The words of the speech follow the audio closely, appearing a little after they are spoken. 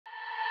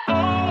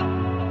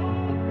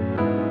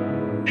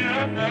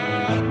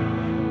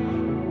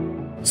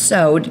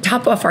So to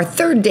top off our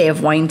third day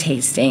of wine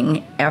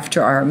tasting,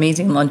 after our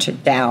amazing lunch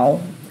at Dow,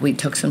 we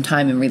took some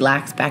time and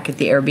relaxed back at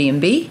the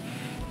Airbnb.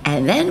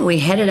 And then we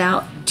headed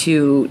out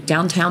to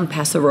downtown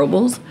Paso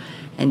Robles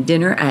and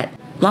dinner at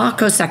La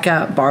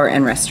Cosecha Bar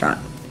and Restaurant.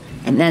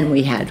 And then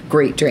we had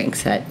great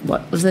drinks at,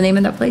 what was the name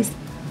of that place?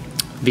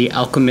 The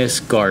Alchemists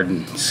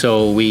Garden.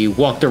 So we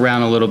walked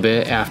around a little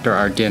bit after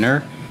our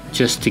dinner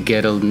just to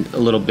get a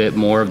little bit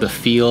more of the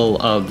feel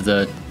of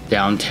the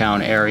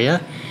downtown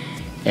area.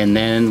 And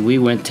then we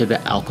went to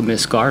the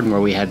Alchemist Garden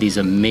where we had these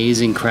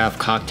amazing craft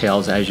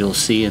cocktails, as you'll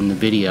see in the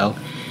video.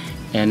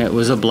 And it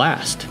was a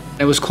blast.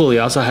 It was cool. We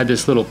also had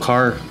this little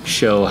car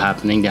show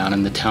happening down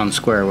in the town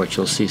square, which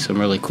you'll see some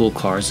really cool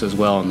cars as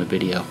well in the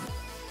video.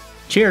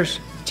 Cheers.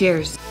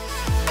 Cheers.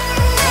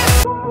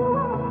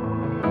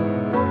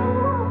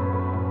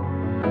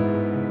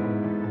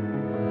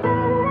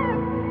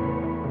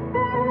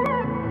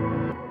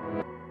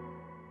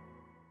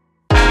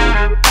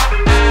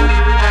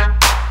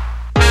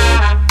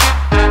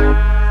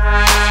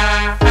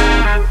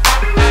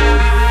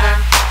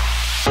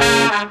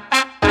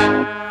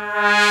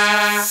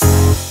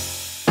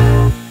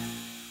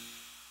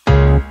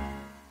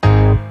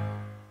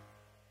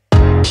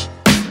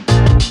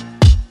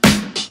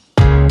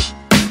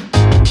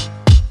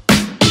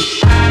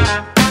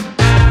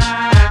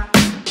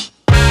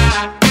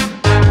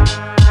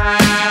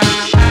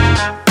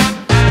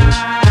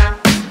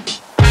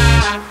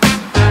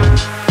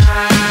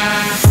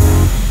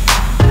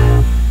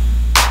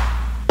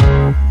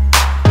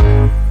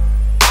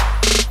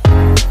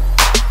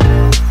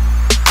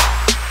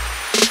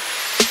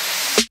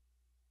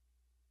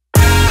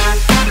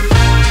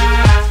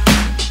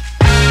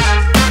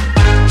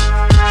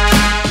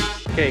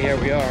 Okay, here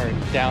we are in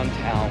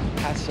downtown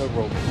Paso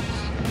Robles.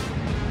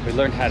 We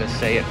learned how to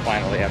say it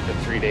finally after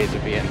 3 days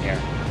of being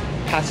here.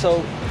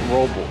 Paso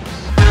Robles.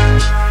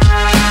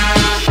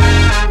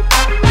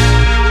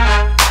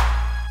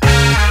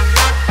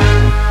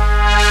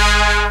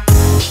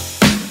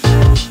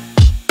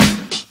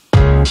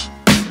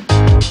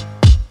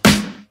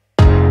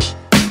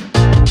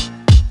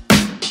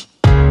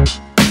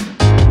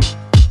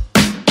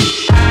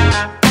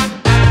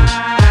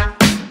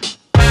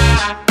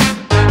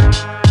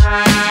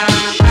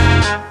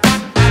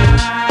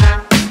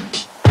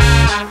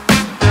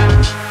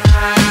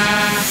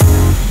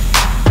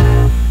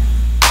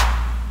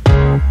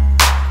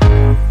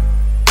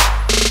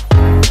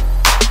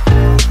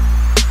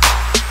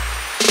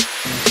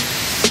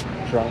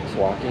 Drunks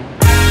walking.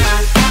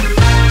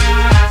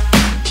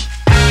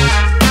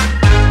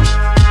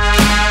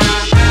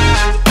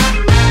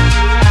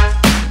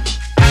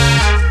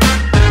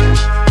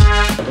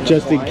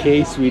 Just in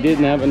case we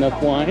didn't have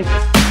enough wine.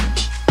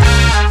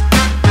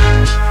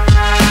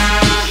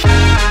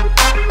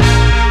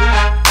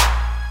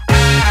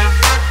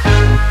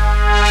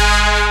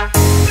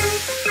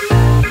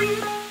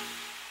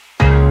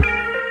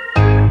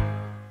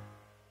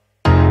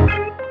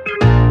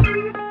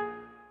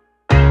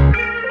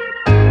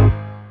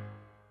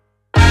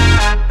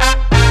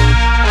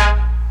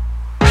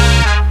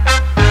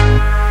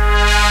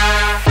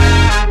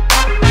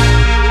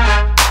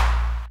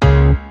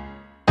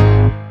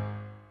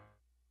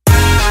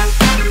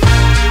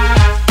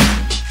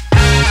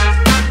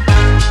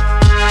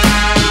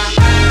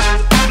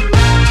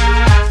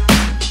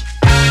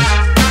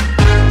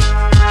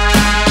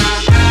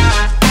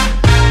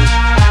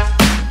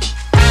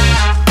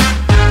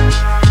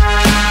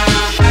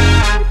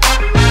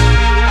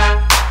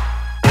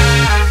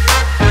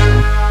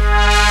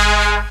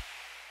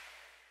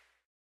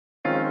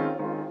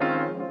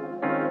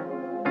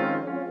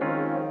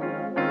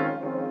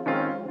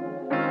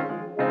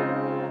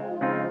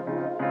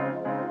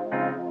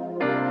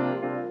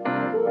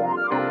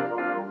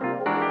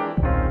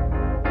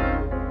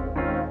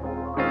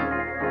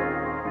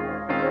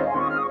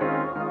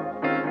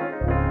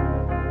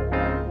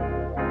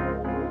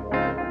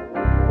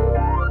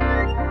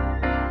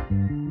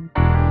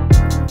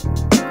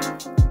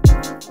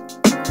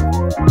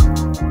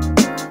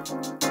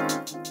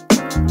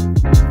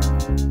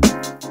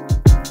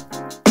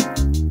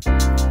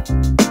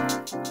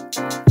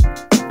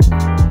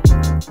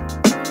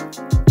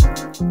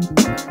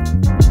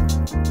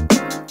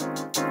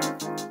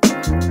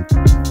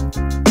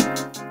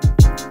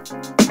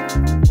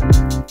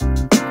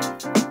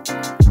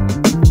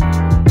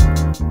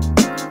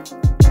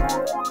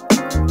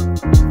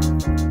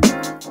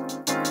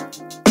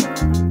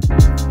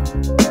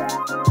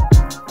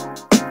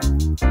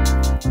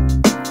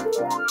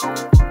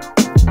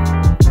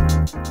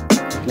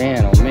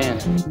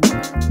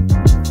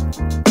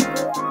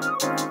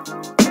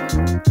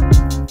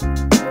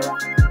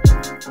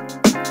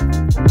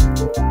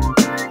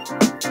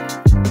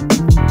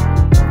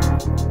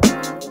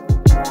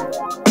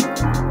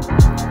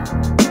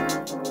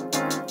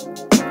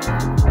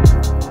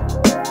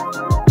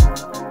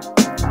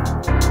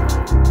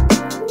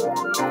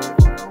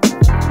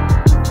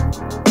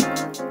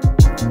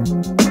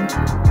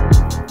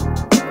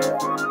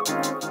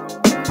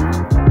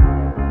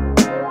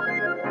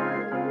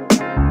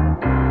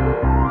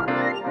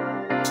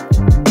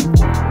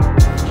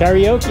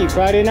 Karaoke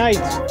Friday nights.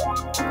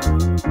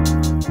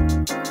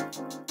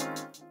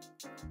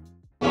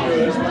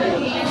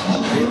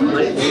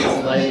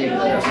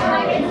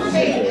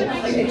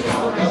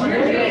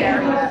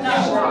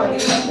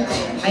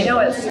 I know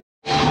it's.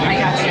 I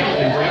got you.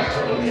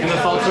 And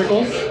the salt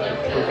circles?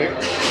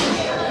 Perfect.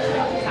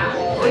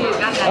 Oh, you got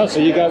that. Oh, so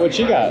you got what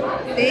she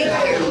got.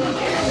 Thank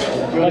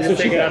you. You want to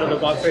take it out of the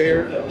box right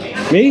here?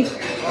 Me?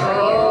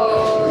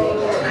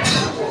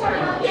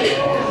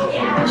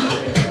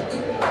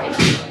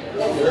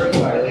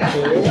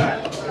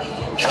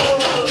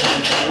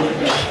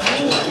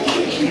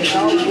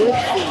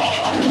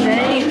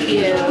 Thank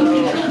you. It's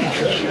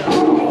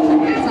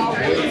all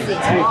fancy.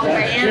 It's all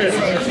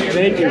fancy.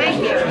 Thank you.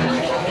 Thank you.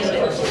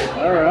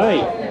 All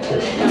right.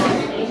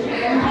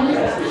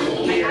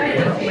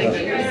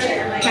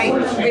 Okay, we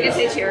can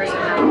say cheers.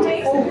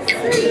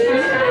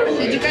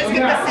 Did you guys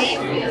get the same?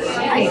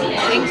 I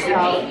think so.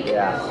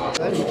 Yeah.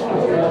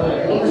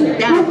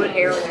 Yeah, good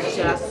hair in your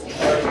chest.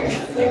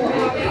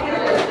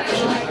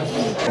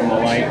 From the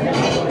light.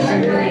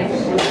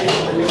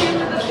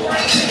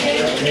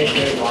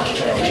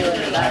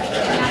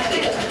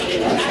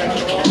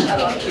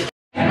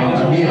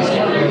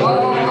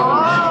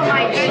 Oh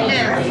my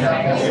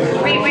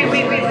goodness. Wait.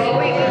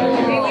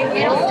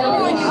 It'll still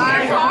look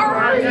hard.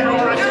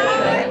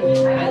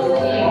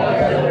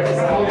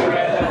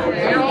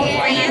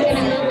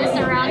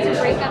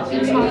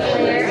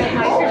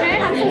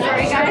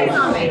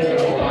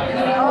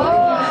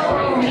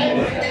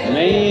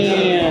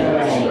 Man.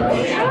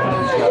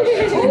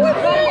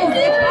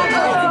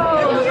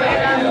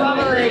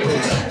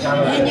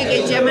 And you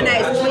get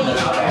Gemini's tweet.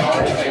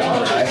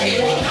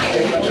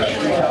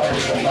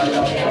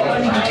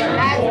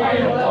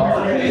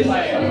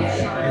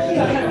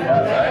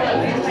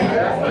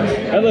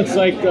 That looks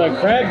like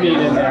crab meat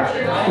in there.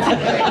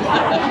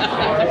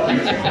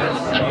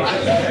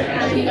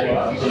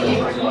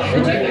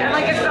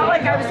 Like it felt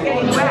like I was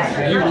getting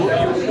wet.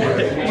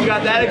 You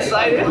got that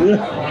excited?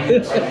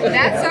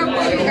 That's so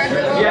cool. You got the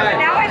little. Yeah.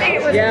 Now I think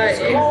it was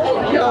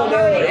cold. No,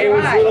 it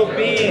was little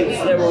beans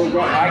that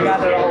were. I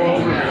got it all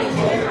over.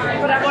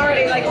 But I'm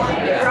already like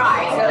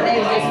dry, so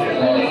they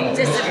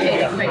just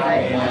dissipated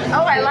quickly.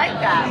 Oh, I like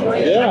that.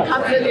 Yeah.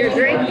 Comes with your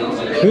drink.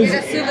 Who's-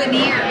 It's a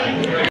souvenir.